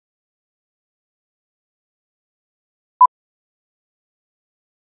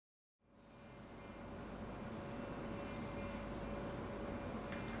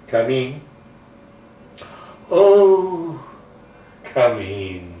Come in. Oh, come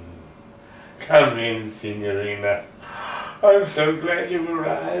in. Come in, Signorina. I'm so glad you've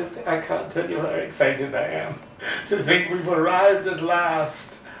arrived. I can't tell you how excited I am to think we've arrived at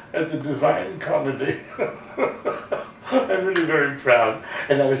last at the Divine Comedy. I'm really very proud.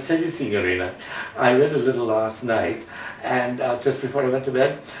 And I was telling you, Signorina, I read a little last night, and just before I went to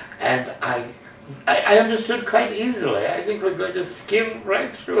bed, and I understood quite easily. I think we're going to skim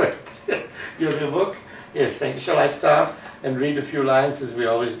right through it. You have your book? Yes, thank you. Shall I start and read a few lines as we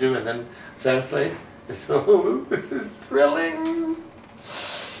always do and then translate? So, this is thrilling.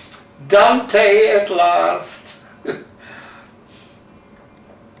 Dante at last.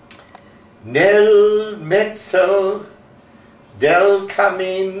 Nel mezzo del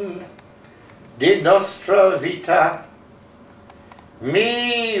cammin di nostra vita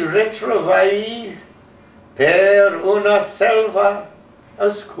mi ritrovai per una selva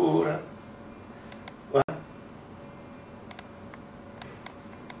oscura. What?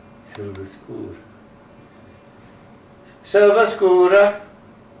 Selva scura. Selva scura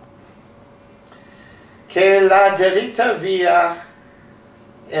che la diritta via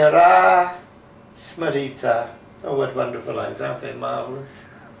era smarrita. Oh, what wonderful lines, aren't they marvelous?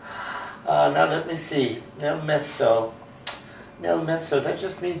 Now let me see. Nel mezzo. Nel mezzo, that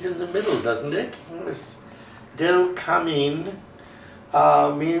just means in the middle, doesn't it? Yes. Del cammin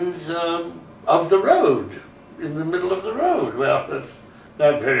means of the road, in the middle of the road. Well, that's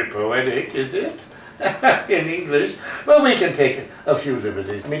not very poetic, is it? In English. Well, we can take a few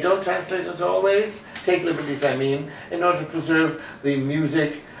liberties. I mean, don't translate as always. Take liberties, I mean, in order to preserve the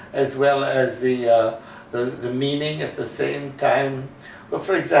music as well as the meaning at the same time. Well,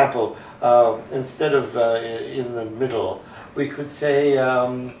 for example, instead of in the middle, we could say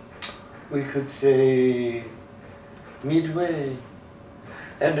midway,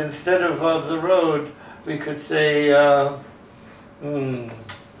 and instead of the road, we could say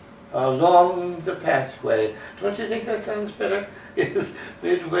along the pathway. Don't you think that sounds better? Yes,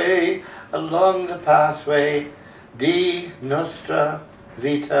 midway along the pathway, di nostra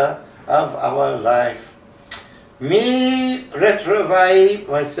vita, of our life. Mi ritrovai,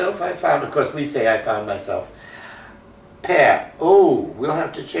 myself I found. Of course, we say I found myself. Per, oh, we'll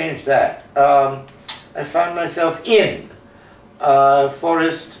have to change that. I found myself in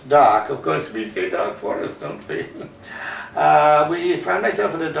forest dark. Of course, we say dark forest, don't we? We found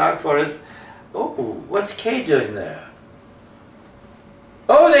myself in a dark forest. Oh, what's K doing there?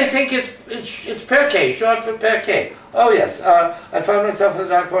 Oh, they think it's perché, short for perché. Oh yes, I found myself in the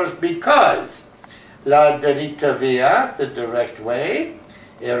dark forest because la diritta via, the direct way,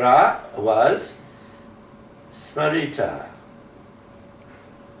 era, was smarrita.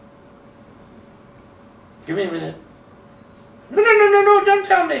 Give me a minute. No, don't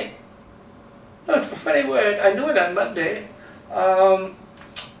tell me. No, it's a funny word. I knew it on Monday.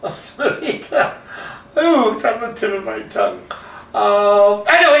 Smarrita. Oh, it's on the tip of my tongue.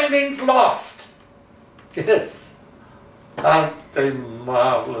 I know it means lost. Yes. Aren't they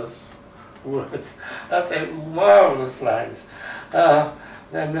marvelous words? Aren't they marvelous lines?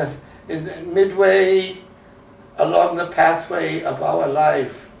 And midway along the pathway of our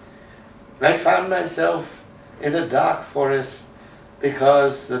life, I found myself in a dark forest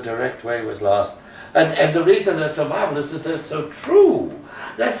because the direct way was lost. And the reason they're so marvelous is they're so true.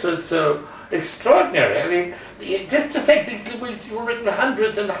 That's what's so extraordinary. I mean, just to think these lyrics were written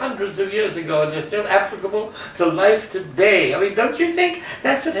hundreds and hundreds of years ago and they're still applicable to life today. I mean, don't you think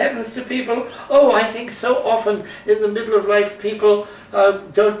that's what happens to people? Oh, I think so often in the middle of life people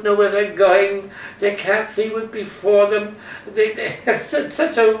don't know where they're going. They can't see what's before them. It's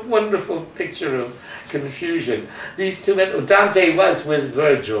such a wonderful picture of confusion. These two men, Dante was with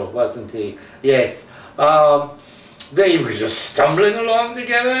Virgil, wasn't he? Yes. They were just stumbling along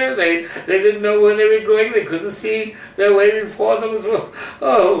together. They didn't know where they were going. They couldn't see their way before them as well.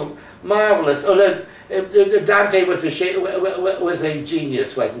 Oh, marvelous. Oh, look, Dante was a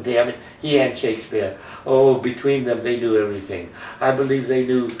genius, wasn't he? I mean, he and Shakespeare. Oh, between them, they knew everything. I believe they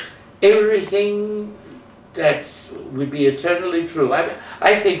knew everything that would be eternally true.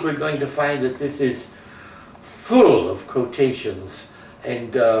 I think we're going to find that this is full of quotations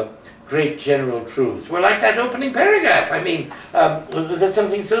and great general truths. Well, like that opening paragraph. I mean, there's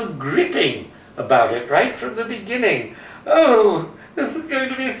something so gripping about it right from the beginning. Oh, this is going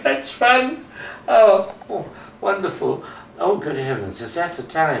to be such fun. Oh, wonderful. Oh, good heavens, is that the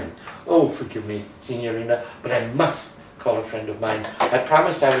time? Oh, forgive me, Signorina, but I must call a friend of mine. I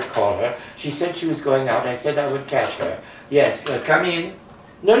promised I would call her. She said she was going out. I said I would catch her. Yes, come in.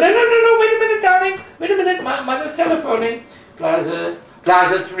 No, wait a minute, darling. Wait a minute, Mother's telephoning. Plaza,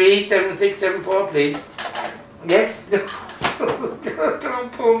 Plaza 37674, please. Yes?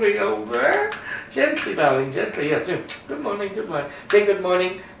 Don't pull me over. Gently, darling, gently. Yes. Good morning, good morning. Say good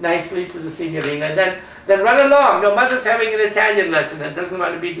morning nicely to the signorina. And then run along. No, Mother's having an Italian lesson and doesn't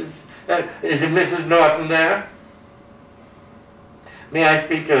want to be is it Mrs. Norton there? May I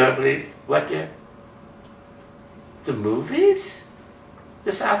speak to her, please? What, dear? The movies?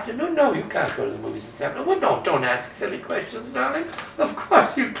 This afternoon? No, you can't go to the movies this afternoon. Well, don't ask silly questions, darling. Of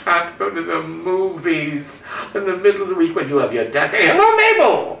course you can't go to the movies in the middle of the week when you have your dance. Hey, hello,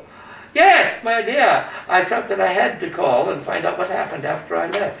 Mabel! Yes, my dear. I felt that I had to call and find out what happened after I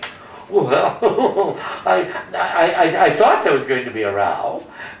left. Well, I thought there was going to be a row,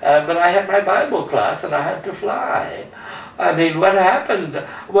 but I had my Bible class and I had to fly. I mean, what happened?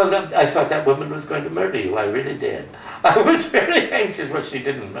 Well, I thought that woman was going to murder you. I really did. I was very anxious. Well, she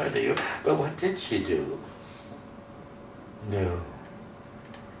didn't murder you, but what did she do? No.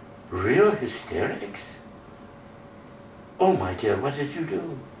 Real hysterics? Oh, my dear, what did you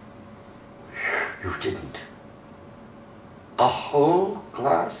do? You didn't. A whole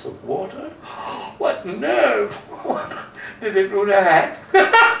glass of water? What nerve! Did it ruin her hat?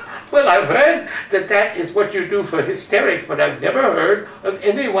 Well, I've heard that that is what you do for hysterics, but I've never heard of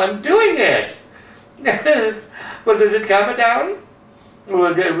anyone doing it. Yes. Well, did it calm her down?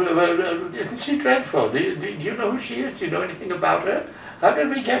 Well, isn't she dreadful? Do you know who she is? Do you know anything about her? How did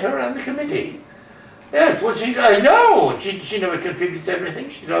we get her on the committee? Yes, well, I know. She never contributes everything.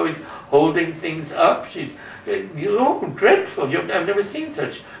 She's always holding things up. She's, dreadful. I've never seen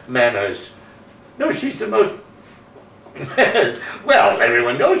such manners. No, she's the most... Well,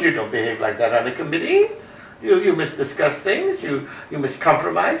 everyone knows you don't behave like that on a committee. You must discuss things, you must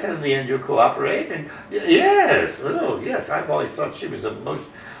compromise, and in the end you cooperate. And yes, oh yes, I've always thought she was the most,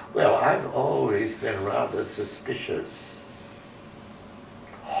 well, I've always been rather suspicious.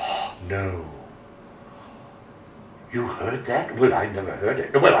 Oh, no. You heard that? Well, I never heard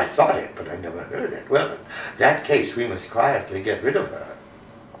it. Well, I thought it, but I never heard it. Well, in that case, we must quietly get rid of her.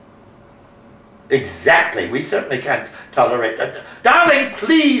 Exactly. We certainly can't tolerate that. Darling,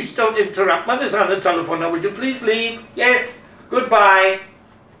 please don't interrupt. Mother's on the telephone now. Would you please leave? Yes. Goodbye.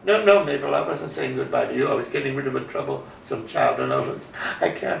 No, Mabel, I wasn't saying goodbye to you. I was getting rid of a troublesome child. No,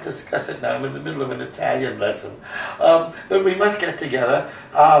 I can't discuss it now. I'm in the middle of an Italian lesson. But we must get together.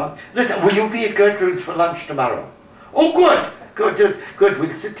 Listen, will you be at Gertrude's for lunch tomorrow? Oh, good.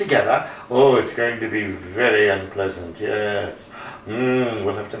 We'll sit together. Oh, it's going to be very unpleasant. Yes.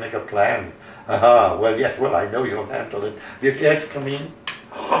 We'll have to make a plan. Well, yes, well, I know you'll handle it. Yes, come in.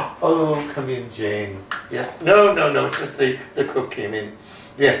 Oh, come in, Jane. Yes, no, it's just the cook came in.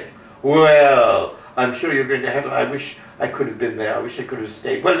 Yes, well, I'm sure you're going to handle it. I wish I could have been there. I wish I could have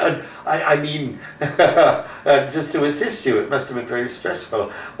stayed. Well, I mean, just to assist you, it must have been very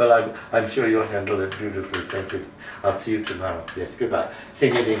stressful. Well, I'm sure you'll handle it beautifully. Thank you. I'll see you tomorrow. Yes, goodbye.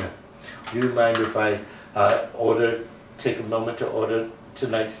 Signorina, do you mind if I take a moment to order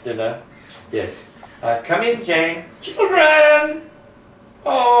tonight's dinner? Yes. Come in, Jane. Children!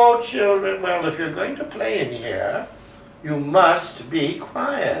 Oh, children. Well, if you're going to play in here, you must be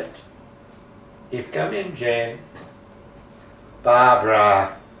quiet. Yes, come in, Jane.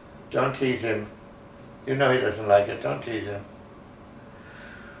 Barbara, don't tease him. You know he doesn't like it. Don't tease him.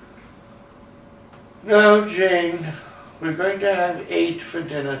 No, Jane. We're going to have 8 for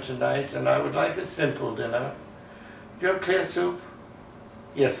dinner tonight, and I would like a simple dinner. Do you have clear soup?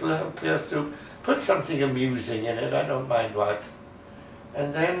 Yes, we'll have clear soup. Put something amusing in it, I don't mind what.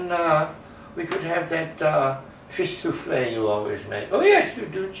 And then we could have that fish souffle you always make. Oh yes, you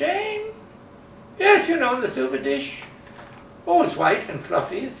do, Jane. Yes, you know, the silver dish. Oh, it's white and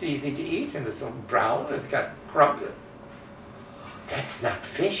fluffy, it's easy to eat, and it's brown, and it's got crumbs. That's not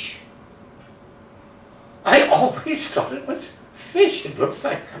fish. I always thought it was fish. It looks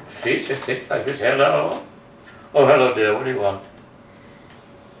like fish, it tastes like fish. Hello. Oh, hello, dear, what do you want?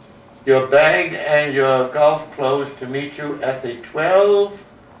 Your bag and your golf clothes to meet you at the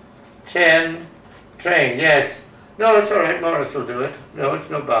 12:10 train. Yes. No, it's all right. Morris will do it. No, it's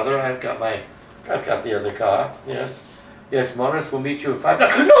no bother. I've got the other car. Yes. Yes, Morris will meet you at 5. No,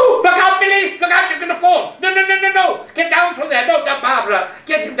 look out, Billy! Look out, you're going to fall. No. Get down from there. No, Barbara.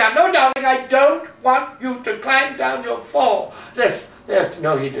 Get him down. No, darling, I don't want you to climb down. You'll fall.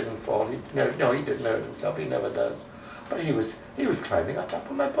 No, he didn't fall. No, he didn't hurt himself. He never does. But he was climbing on top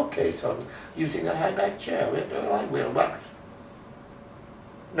of my bookcase on using a high-back chair. I will, what?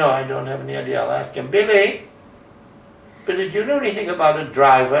 No, I don't have any idea. I'll ask him. Billy, do you know anything about a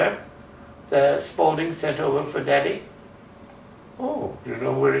driver the Spaulding sent over for Daddy? Oh, do you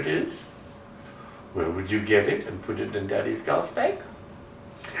know where it is? Where would you get it and put it in Daddy's golf bag?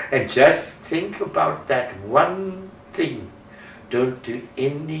 And just think about that one thing. Don't do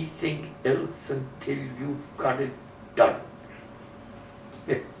anything else until you've got it done.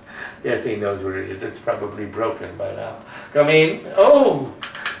 Yes, he knows where it is. It's probably broken by now. Come in. Oh,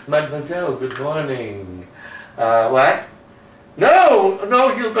 mademoiselle, good morning. What? No,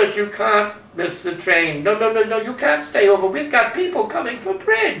 no, Hubert, you can't miss the train. No, no, no, no, you can't stay over. We've got people coming for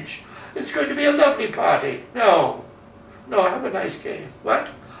bridge. It's going to be a lovely party. No, no, have a nice game. What?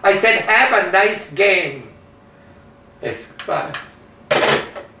 I said have a nice game. Yes, bye.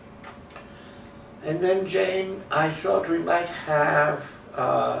 And then, Jane, I thought we might have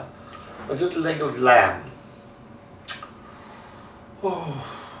a little leg of lamb. Oh,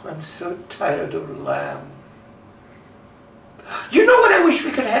 I'm so tired of lamb. You know what I wish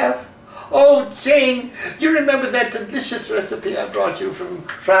we could have? Oh, Jane, do you remember that delicious recipe I brought you from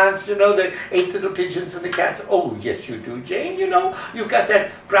France? You know, the 8 little pigeons in the casserole? Oh, yes, you do, Jane. You know, you've got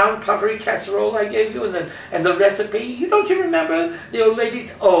that brown puffery casserole I gave you and the recipe. Don't you remember the old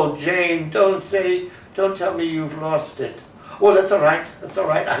ladies? Oh, Jane, don't tell me you've lost it. Oh, that's all right. That's all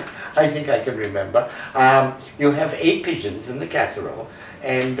right. I think I can remember. You have 8 pigeons in the casserole,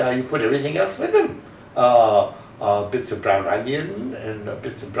 and you put everything else with them. Bits of brown onion and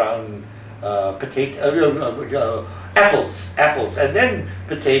bits of brown apples, and then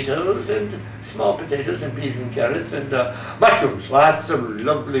potatoes and small potatoes and peas and carrots and mushrooms, lots of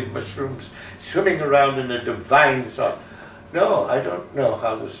lovely mushrooms swimming around in a divine sauce. No, I don't know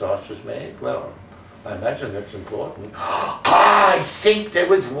how the sauce was made. Well, I imagine that's important. I think there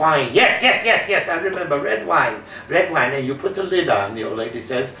was wine. Yes, I remember red wine, and you put the lid on, the old lady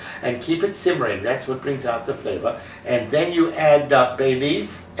says, and keep it simmering. That's what brings out the flavor. And then you add bay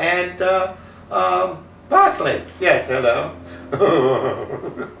leaf and parsley. Yes, hello.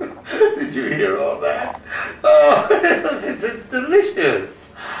 Did you hear all that? Oh, it's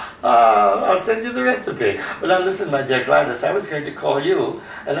delicious. I'll send you the recipe. But now listen, my dear Gladys, I was going to call you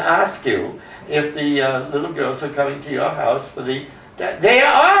and ask you if the little girls are coming to your house for the... They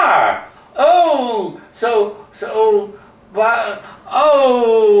are! Oh!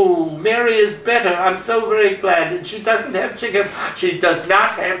 Oh, Mary is better. I'm so very glad. And she doesn't have chicken... She does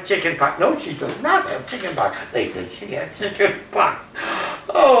not have chicken pox. No, she does not have chicken pox. They said she had chicken pox.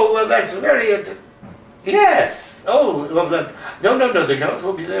 Oh, well, that's very... Yes! Oh, well, no, the girls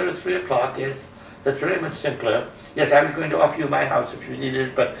will be there at 3 o'clock, yes. That's very much simpler. Yes, I was going to offer you my house if you needed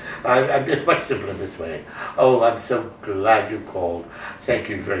it, but it's much simpler this way. Oh, I'm so glad you called. Thank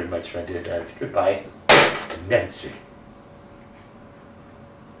you very much, my dear dads. Goodbye. Nancy.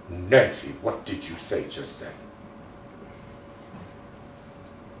 Nancy, what did you say just then?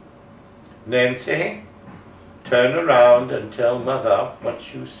 Nancy, turn around and tell Mother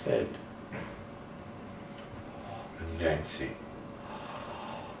what you said. Nancy.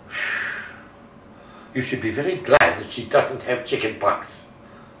 You should be very glad that she doesn't have chicken pox.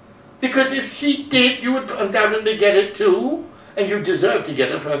 Because if she did, you would undoubtedly get it too. And you deserve to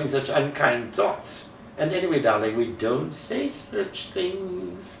get it for having such unkind thoughts. And anyway, darling, we don't say such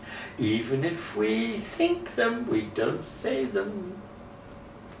things. Even if we think them, we don't say them.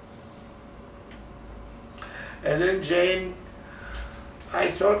 And then, Jane, I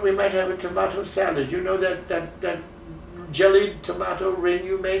thought we might have a tomato salad. You know that jellied tomato ring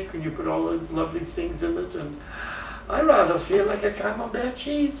you make when you put all those lovely things in it, and I rather feel like a camembert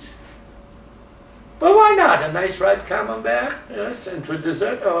cheese. But why not? A nice ripe camembert, yes, and for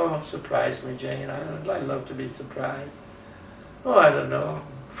dessert, oh, surprise me, Jane. I love to be surprised. Oh, I don't know,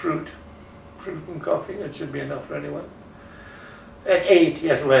 fruit and coffee, that should be enough for anyone. At 8,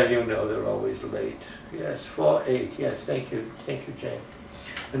 yes, well, you know they're always late. Yes, 4-8, yes, thank you, Jane.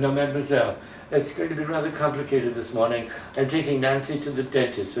 And now, mademoiselle, it's going to be rather complicated this morning. I'm taking Nancy to the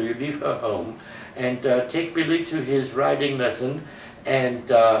dentist, so you leave her home, and take Billy to his riding lesson, and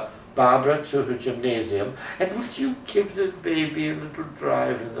Barbara to her gymnasium. And would you give the baby a little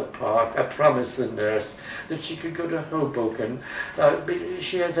drive in the park? I promised the nurse that she could go to Hoboken.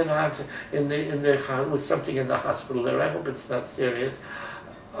 She has an aunt in the with something in the hospital there. I hope it's not serious.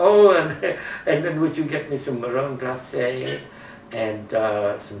 Oh, and then would you get me some marron glacé? And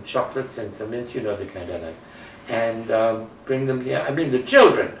some chocolates and some mints, you know the kind I like. And bring them here, the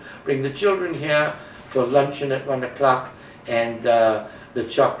children. Bring the children here for luncheon at 1 o'clock, and the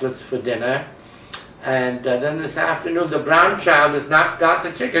chocolates for dinner. And then this afternoon, the brown child has not got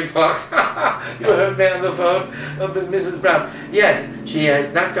the chicken pox. You heard me on the phone, Mrs. Brown. Yes, she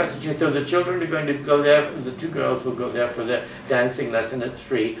has not got the chicken. So the children are going to go there, the 2 girls will go there for their dancing lesson at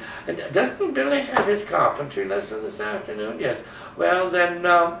 3. And doesn't Billy have his carpentry lesson this afternoon? Yes. Well, then,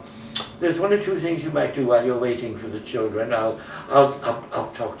 There's one or two things you might do while you're waiting for the children. I'll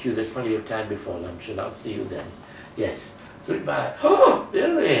talk to you. There's plenty of time before lunch, and I'll see you then. Yes. Goodbye. Oh,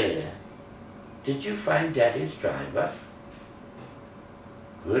 Billy. Did you find Daddy's driver?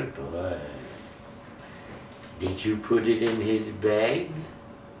 Good boy. Did you put it in his bag?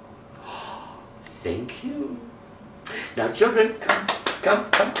 Thank you. Now, children, come.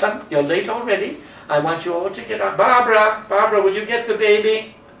 You're late already. I want you all to get up. Barbara, will you get the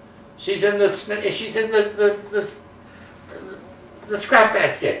baby? She's in the scrap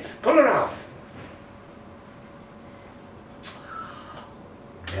basket. Pull her out.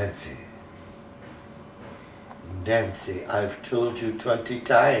 Nancy, I've told you 20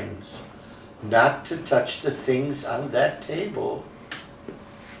 times not to touch the things on that table.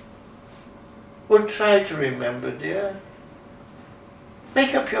 Well, try to remember, dear.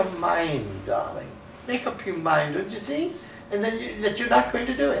 Make up your mind, darling. Make up your mind, don't you see? And then that you're not going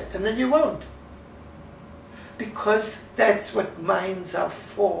to do it, and then you won't. Because that's what minds are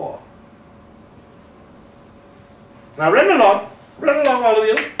for. Now run along, all of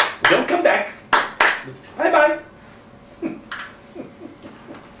you. Don't come back. Bye-bye.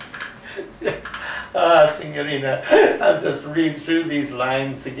 Signorina, I'll just read through these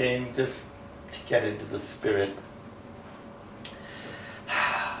lines again just to get into the spirit.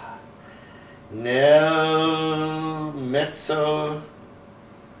 Nel mezzo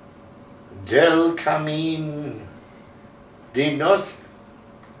del camin di nos...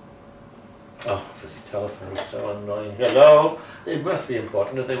 Oh, this telephone is so annoying. Hello? It must be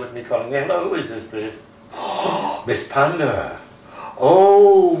important that they wouldn't be calling me. Hello, who is this, please? Oh, Miss Panda.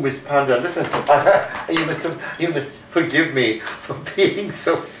 Oh, Miss Panda, listen, you must forgive me for being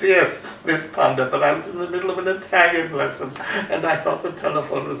so fierce, Miss Panda, but I was in the middle of an Italian lesson, and I thought the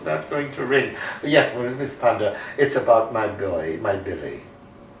telephone was not going to ring. Yes, Miss Panda, it's about my boy, my Billy.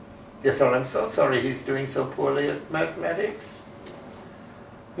 Yes, oh, I'm so sorry he's doing so poorly at mathematics.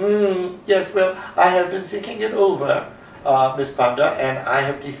 Yes, well, I have been thinking it over, Miss Panda, and I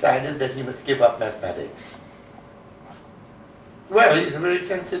have decided that he must give up mathematics. Well, he's a very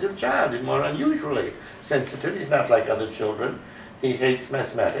sensitive child, and more unusually sensitive. He's not like other children. He hates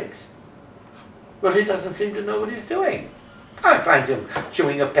mathematics. Well, he doesn't seem to know what he's doing. I find him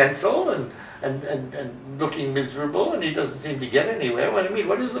chewing a pencil and looking miserable, and he doesn't seem to get anywhere. Well, I mean,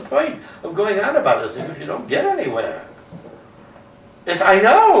 what is the point of going on about a thing if you don't get anywhere? Yes, I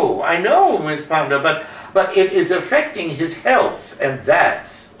know, Miss Panda, but it is affecting his health, and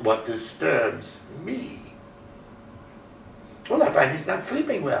that's what disturbs me. Well, I find he's not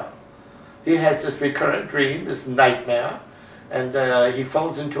sleeping well. He has this recurrent dream, this nightmare, and he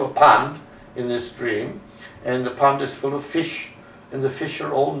falls into a pond in this dream, and the pond is full of fish, and the fish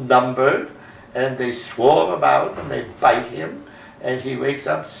are all numbered, and they swarm about, and they bite him, and he wakes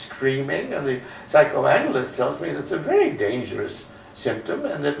up screaming, and the psychoanalyst tells me that's a very dangerous symptom,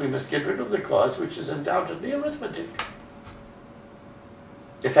 and that we must get rid of the cause, which is undoubtedly arithmetic.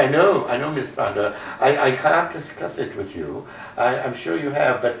 Yes, I know, Miss Panda. I can't discuss it with you. I'm sure you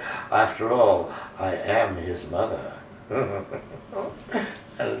have, but after all, I am his mother.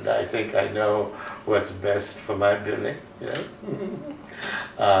 And I think I know what's best for my Billy, yes?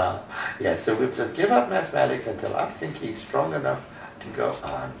 Yes, so we'll just give up mathematics until I think he's strong enough to go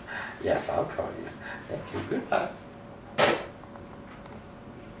on. Yes, I'll call you. Thank you. Goodbye.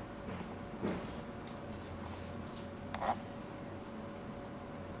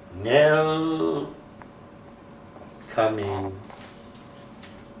 Nell coming.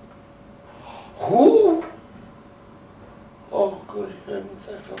 Who? Oh, good heavens,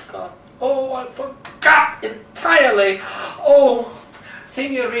 I forgot. Oh, I forgot entirely. Oh,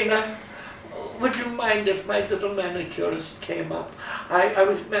 Signorina, would you mind if my little manicurist came up? I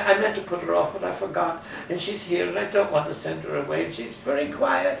meant to put her off, but I forgot. And she's here, and I don't want to send her away. And she's very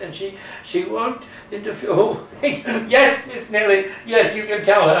quiet, and she won't interfere. Oh, yes, Miss Nellie. Yes, you can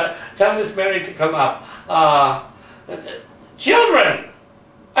tell her. Tell Miss Mary to come up. Children!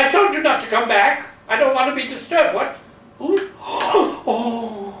 I told you not to come back. I don't want to be disturbed. What?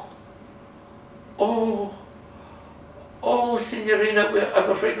 Oh, Signorina, I'm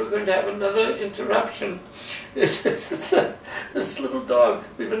afraid we're going to have another interruption. This little dog,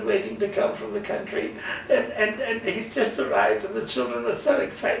 we've been waiting to come from the country, and he's just arrived, and the children are so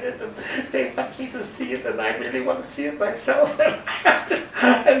excited, and they want me to see it, and I really want to see it myself,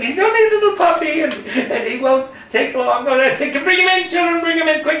 and he's only a little puppy, and he won't take long. I think, bring him in, children, bring him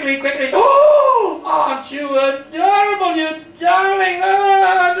in, quickly. Oh, aren't you adorable, you darling? Oh,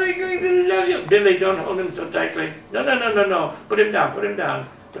 I'm going to love you. Billy, don't hold him so tightly. No. Put him down.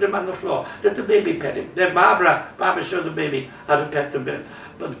 Put him on the floor. Let the baby pet him. Then Barbara, show the baby how to pet the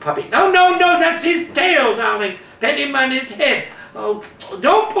puppy. No, no, no, that's his tail, darling. Pet him on his head. Oh,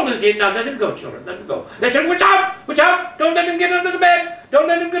 don't pull his ear. Now let him go, children. Let him go. Listen, watch out! Watch out! Don't let him get under the bed. Don't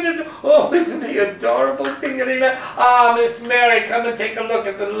let him get under. Oh, isn't he adorable, Signorina? Ah, Miss Mary, come and take a look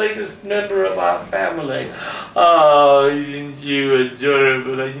at the latest member of our family. Oh, isn't you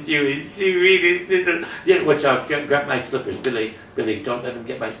adorable? Aren't you the sweetest little... Yeah, watch out. Grab my slippers, Billy. Billy, don't let him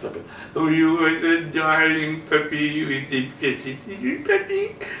get my slippers. Oh, you was a darling puppy. You was a precious little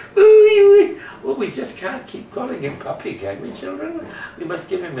puppy. Oh, we just can't keep calling him puppy, can we, children? We must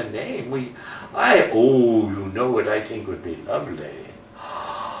give him a name. Oh, you know what I think would be lovely?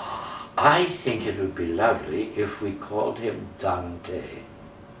 I think it would be lovely if we called him Dante.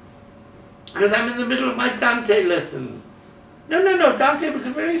 Because I'm in the middle of my Dante lesson. No, no, no, Dante was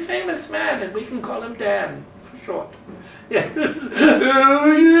a very famous man, and we can call him Dan, for short. Yeah,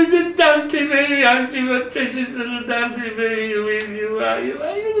 oh, you is a Dante, baby, aren't you a precious little Dante, baby? You are, you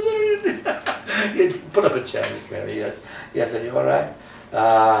are. Put up a chair, Miss Mary, yes. Yes, are you all right?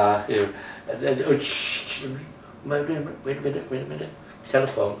 Here. Oh, shh. Wait a minute.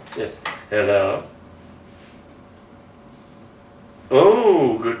 Telephone, yes. Hello?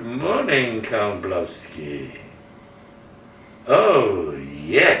 Oh, good morning, Count Blowski. Oh,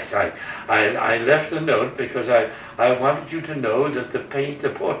 yes, I left a note because I wanted you to know that the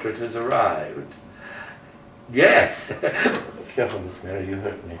portrait has arrived. Yes. Careful, Miss Mary, you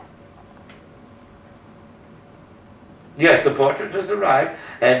hurt me. Yes, the portrait has arrived,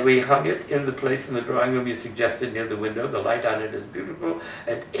 and we hung it in the place in the drawing room you suggested near the window. The light on it is beautiful,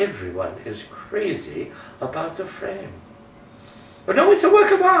 and everyone is crazy about the frame. But no, it's a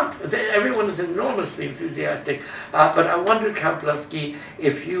work of art. Everyone is enormously enthusiastic. But I wondered, Count Blowski,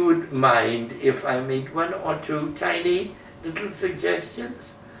 if you would mind if I made one or two tiny little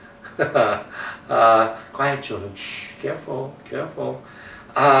suggestions? Quiet, children. Shh, careful, careful.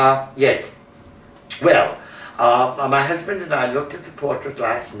 Yes. Well, my husband and I looked at the portrait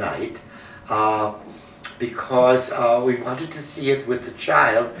last night because we wanted to see it with the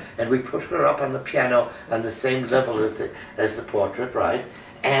child, and we put her up on the piano on the same level as the portrait, right?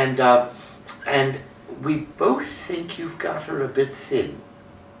 And we both think you've got her a bit thin.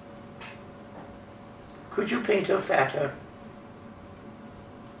 Could you paint her fatter?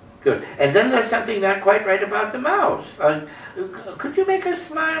 Good. And then there's something not quite right about the mouth. Could you make her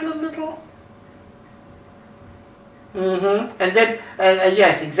smile a little? Mm-hmm. And then,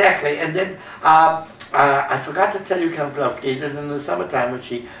 yes, exactly. And then, I forgot to tell you, Count Blowski, that in the summertime when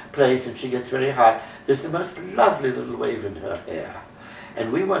she plays and she gets very hot, there's the most lovely little wave in her hair.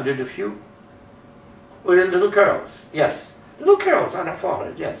 And we wondered if you... Well, little curls, yes. Little curls on her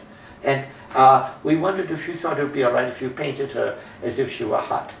forehead, yes. And we wondered if you thought it would be all right if you painted her as if she were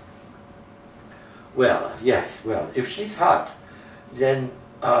hot. Well, yes, well, if she's hot, then...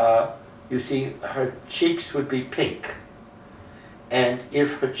 you see, her cheeks would be pink. And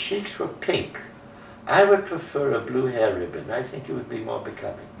if her cheeks were pink, I would prefer a blue hair ribbon. I think it would be more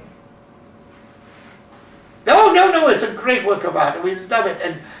becoming. No, no, no, it's a great work of art. We love it.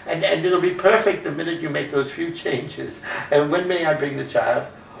 And it'll be perfect the minute you make those few changes. And when may I bring the child?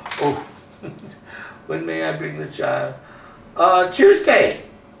 Oh, when may I bring the child? Tuesday.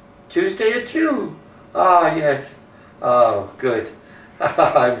 Tuesday at 2. Ah, yes. Oh, good.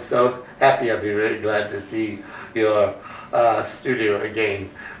 I'm so happy. I'll be very glad to see your studio again.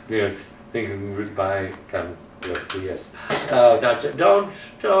 Yes, thinking goodbye, Count Blowski, yes.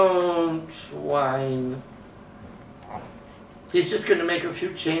 Don't whine. He's just going to make a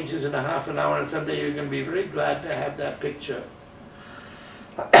few changes in a half an hour, and someday you're going to be very glad to have that picture.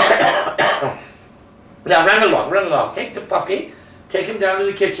 Now run along. Take the puppy, take him down to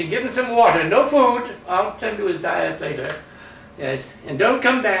the kitchen, give him some water, no food. I'll tend to his diet later. Yes, and don't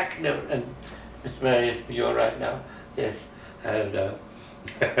come back. No, and Miss Mary, you all right now? Yes, and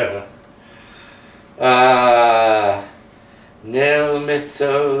nel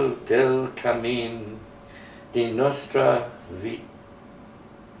mezzo del cammin di nostra vita.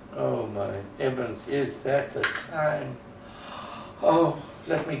 Oh my heavens, is that the time? Oh,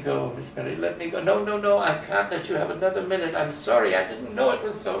 let me go, Miss Mary, let me go. No, no, no, I can't let you have another minute. I'm sorry, I didn't know it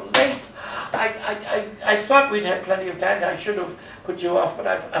was so late. I thought we'd had plenty of time. I should have put you off, but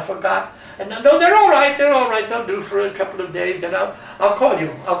I forgot. And no, they're all right, They'll do for a couple of days, and I'll call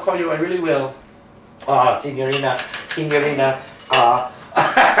you. I really will. Ah, Signorina.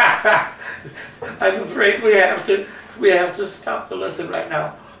 I'm afraid we have to stop the lesson right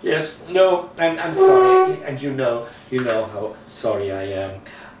now. Yes, no, I'm sorry, and you know how sorry I am.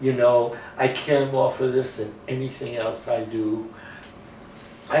 You know, I care more for this than anything else I do.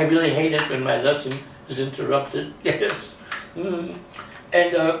 I really hate it when my lesson is interrupted. Yes. Mm.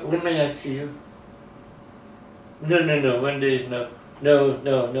 And when may I see you? No, Mondays, no. No,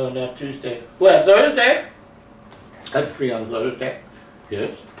 not Tuesday. Well, Thursday? I'm free on Thursday.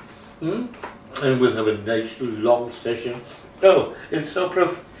 Yes. Hmm? And we'll have a nice long session. Oh, it's so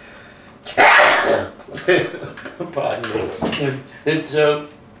pardon me. It's so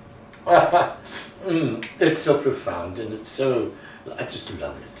profound, and it's so, I just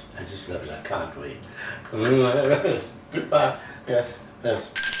love it. I just love it. I can't wait. Goodbye. Yes.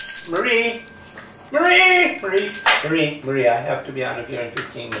 Marie, I have to be out of here in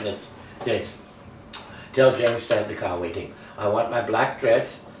 15 minutes. Yes. Tell James to have the car waiting. I want my black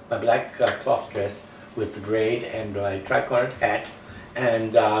dress, my black cloth dress with the braid and my tri-cornered hat,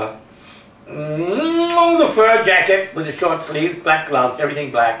 and the fur jacket with the short sleeves, black gloves,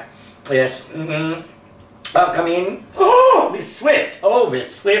 everything black. Yes. I'll come in. Oh, Miss Swift. Oh,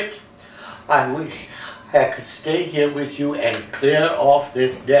 Miss Swift. I wish I could stay here with you and clear off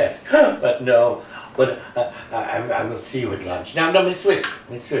this desk. But no. But I will see you at lunch. Now, Miss Swift,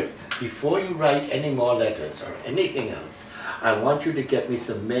 before you write any more letters or anything else, I want you to get me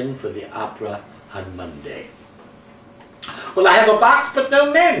some men for the opera on Monday. Well, I have a box, but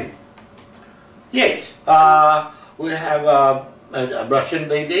no men. Yes, we have a Russian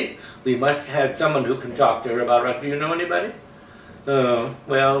lady. We must have someone who can talk to her about Russia. Do you know anybody?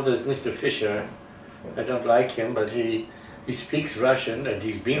 Well, there's Mr. Fisher. I don't like him, but he speaks Russian, and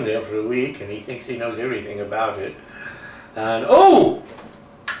he's been there for a week, and he thinks he knows everything about it. And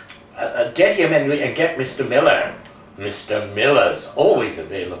get him and get Mr. Miller. Mr. Miller's always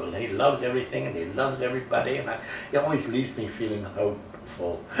available. He loves everything, and he loves everybody, and he always leaves me feeling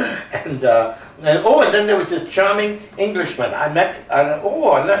hopeful. And then there was this charming Englishman I met. I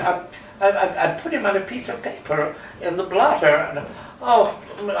put him on a piece of paper in the blotter. And, oh,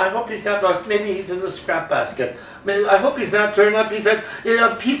 I hope he's not lost. Maybe he's in the scrap basket. I hope he's not turned up. He's a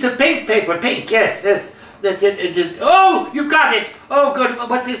piece of pink paper. Pink, yes. That's it. It just. Oh, you got it. Oh, good.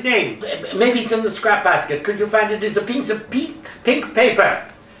 What's his name? Maybe it's in the scrap basket. Could you find it? It's a piece of pink paper.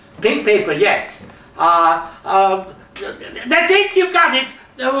 Pink paper, yes. That's it. You got it.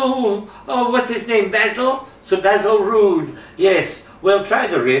 Oh, what's his name? Basil? Sir Basil Rood. Yes. Well, try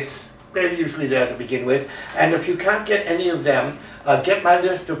the Ritz. They're usually there to begin with. And if you can't get any of them, get my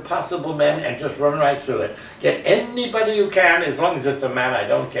list of possible men and just run right through it. Get anybody you can, as long as it's a man, I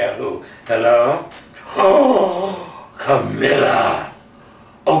don't care who. Hello? Oh, Camilla.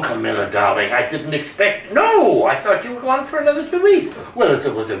 Oh, Camilla, darling, I didn't expect... No, I thought you were gone for another 2 weeks. Well,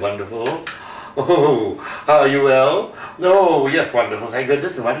 was it wonderful? Oh, are you well? No, yes, wonderful. Thank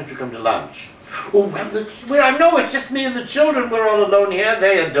goodness. Why don't you come to lunch? Oh, well, I know it's just me and the children. We're all alone here.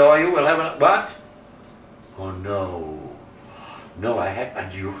 They adore you. We'll have a... What? Oh, no. No,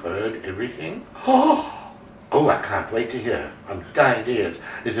 had you heard everything? Oh, I can't wait to hear. I'm dying to hear.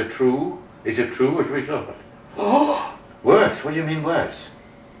 Is it true? Is it true? What are we talking about? Oh, worse. What do you mean worse?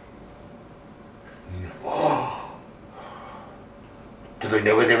 Oh. Do they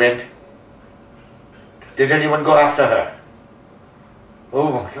know where they went? Did anyone go after her?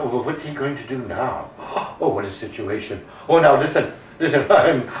 Oh my God, well, what's he going to do now? Oh, what a situation. Oh, now listen,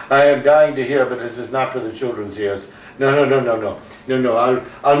 I am dying to hear, but this is not for the children's ears. No,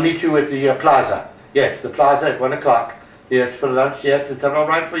 I'll meet you at the plaza. Yes, the plaza at 1 o'clock. Yes, for lunch, yes, is that all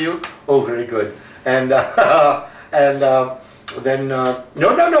right for you? Oh, very good. And, then,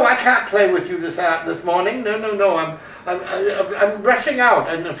 no, I can't play with you this morning. No, I'm rushing out.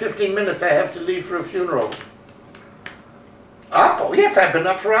 In 15 minutes I have to leave for a funeral. Up? Oh, yes, I've been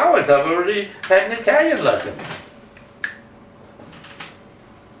up for hours. I've already had an Italian lesson.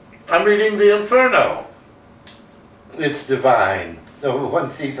 I'm reading the Inferno. It's divine. Oh, one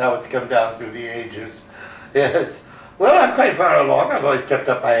sees how it's come down through the ages. Yes. Well, I'm quite far along. I've always kept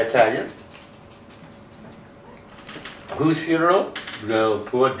up my Italian. Whose funeral? No,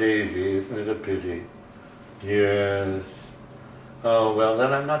 poor Daisy. Isn't it a pity? Yes. Oh, well,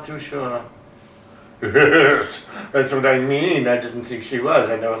 then I'm not too sure. Yes, that's what I mean. I didn't think she was.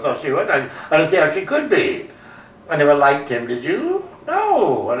 I never thought she was. I don't see how she could be. I never liked him, did you?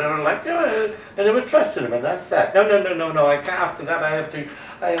 No, I never liked him. I never trusted him, and that's that. No. I can't. After that, I have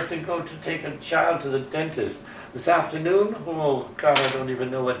to go to take a child to the dentist this afternoon. Oh God, I don't even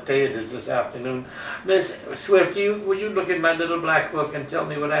know what day it is this afternoon. Miss Swift, would you look at my little black book and tell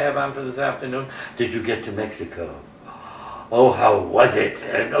me what I have on for this afternoon? Did you get to Mexico? Oh, how was it?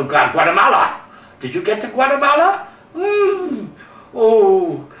 Oh God, Guatemala. Did you get to Guatemala?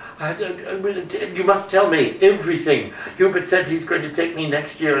 Oh, you must tell me everything. Hubert said he's going to take me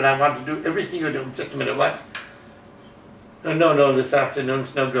next year, and I want to do everything you do. Just a minute, what? No, this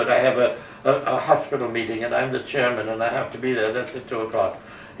afternoon's no good. I have a hospital meeting and I'm the chairman and I have to be there. That's at 2 o'clock.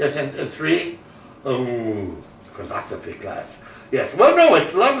 Yes, and 3? Oh, philosophy class. Yes, well, no,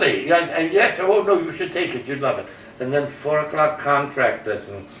 it's lovely. Yes, oh, no, you should take it. You'd love it. And then 4 o'clock contract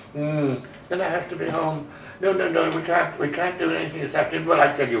lesson. Then I have to be home. No, we can't do anything this afternoon. Well,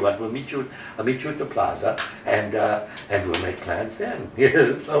 I tell you what, I'll meet you at the plaza, and we'll make plans then.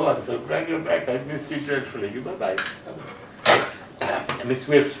 Yes, so on. So bring you back. I missed you dreadfully. Bye-bye. Miss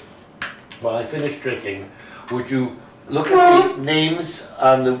Swift, while I finish dressing, would you look at the names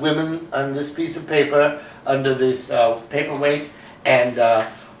on the women on this piece of paper under this paperweight, and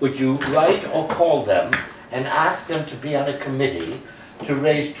would you write or call them and ask them to be on a committee to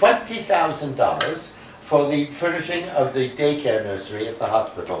raise $20,000 for the furnishing of the daycare nursery at the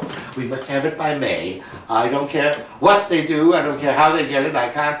hospital. We must have it by May. I don't care what they do, I don't care how they get it, I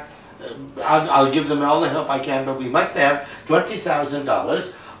can't, I'll give them all the help I can, but we must have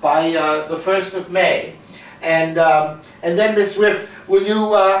 $20,000 by the 1st of May. And then Miss Swift, will you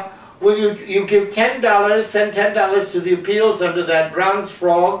give $10, send $10 to the appeals under that bronze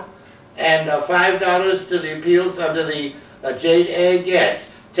frog, and $5 to the appeals under the jade egg? Yes.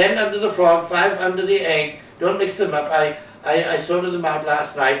 10 under the frog, 5 under the egg. Don't mix them up. I sorted them out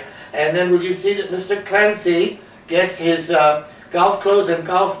last night. And then will you see that Mr. Clancy gets his golf clothes and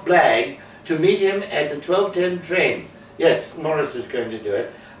golf bag to meet him at the 12:10 train? Yes, Morris is going to do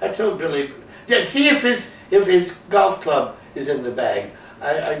it. I told Billy. See if his golf club is in the bag.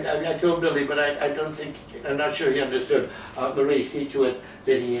 I told Billy, but I don't think, I'm not sure he understood. Marie, see to it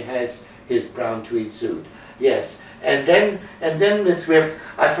that he has his brown tweed suit. Yes, and then Miss Swift,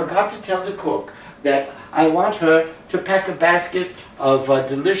 I forgot to tell the cook that I want her to pack a basket of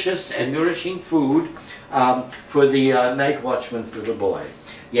delicious and nourishing food for the night watchman's little boy.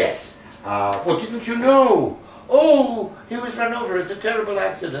 Yes. Well, didn't you know? Oh, he was run over. It's a terrible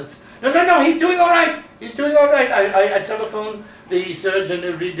accident. No, he's doing all right. He's doing all right. I telephone the surgeon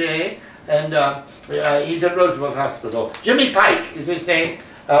every day, and he's at Roosevelt Hospital. Jimmy Pike is his name.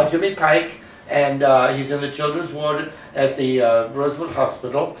 Jimmy Pike. And he's in the children's ward at the Roosevelt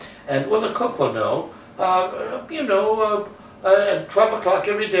Hospital. And, well, the cook will know, at 12 o'clock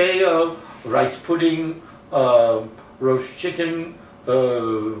every day, rice pudding, roast chicken,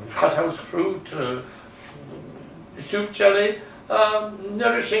 hothouse fruit, soup jelly,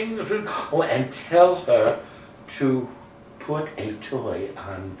 nourishing fruit. Oh, and tell her to put a toy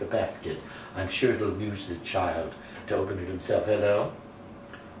on the basket. I'm sure it'll amuse the child to open it himself. Hello?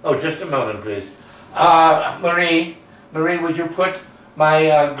 Oh, just a moment, please. Marie, would you put my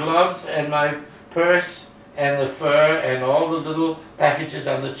gloves and my purse and the fur and all the little packages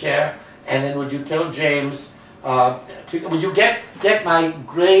on the chair? And then would you tell James, would you get my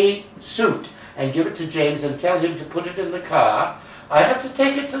gray suit and give it to James and tell him to put it in the car? I have to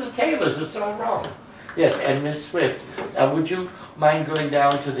take it to the tailor's, it's all wrong. Yes, and Miss Swift, would you mind going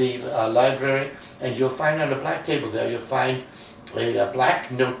down to the library, and you'll find on the black table there, you'll find a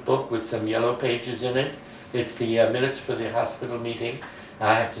black notebook with some yellow pages in it. It's the minutes for the hospital meeting.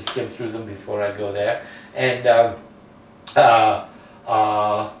 I have to skim through them before I go there. And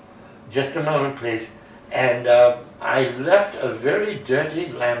just a moment, please. And I left a very dirty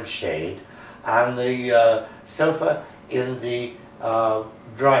lampshade on the sofa in the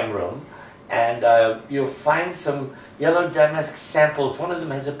drawing room. And you'll find some yellow damask samples. One of them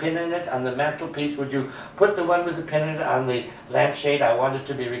has a pin in it on the mantelpiece. Would you put the one with the pin in it on the lampshade? I want it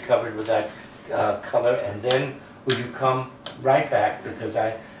to be recovered with that color. And then will you come right back, because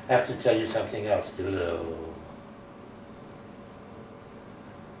I have to tell you something else. Hello.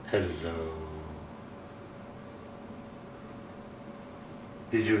 Hello.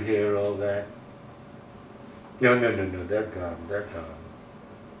 Did you hear all that? No, they're gone, they're gone.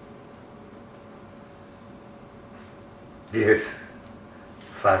 Yes,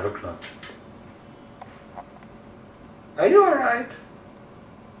 5 o'clock. Are you all right?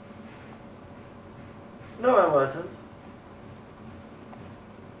 No, I wasn't.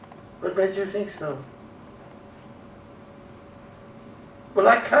 What made you think so? Well,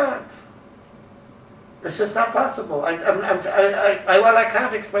 I can't. It's just not possible. Well, I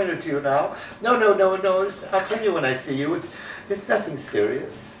can't explain it to you now. No. I'll tell you when I see you. It's nothing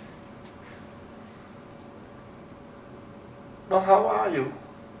serious. Well, how are you?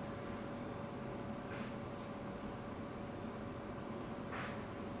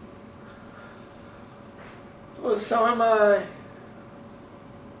 Well, so am I.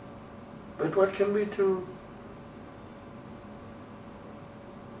 But what can we do?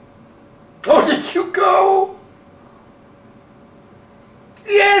 Oh, did you go?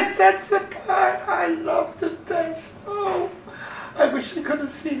 Yes, that's the part. I love the best. best. Oh, I wish I could have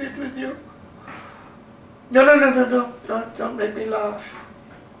seen it with you. No, no, no, no, no, don't make me laugh.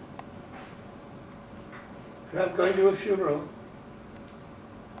 I'm going to a funeral.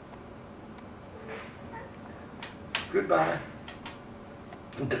 Goodbye.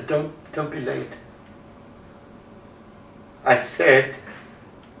 Don't be late. I said,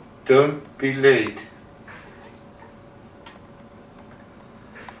 don't be late.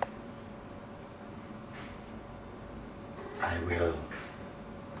 I will.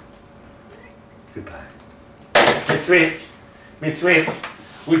 Goodbye. Miss Swift,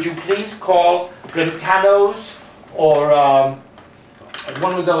 would you please call Brentano's or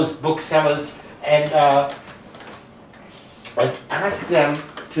one of those booksellers and ask them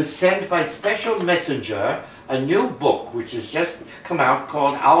to send by special messenger a new book which has just come out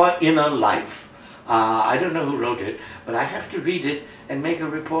called Our Inner Life. I don't know who wrote it, but I have to read it and make a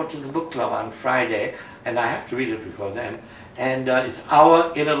report to the book club on Friday, and I have to read it before then. And it's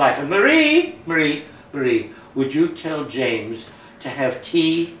Our Inner Life. And Marie, would you tell James to have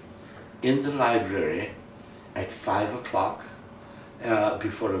tea in the library at 5 o'clock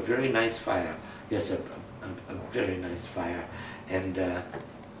before a very nice fire. Yes, a very nice fire. And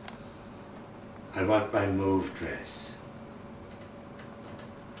I want my mauve dress.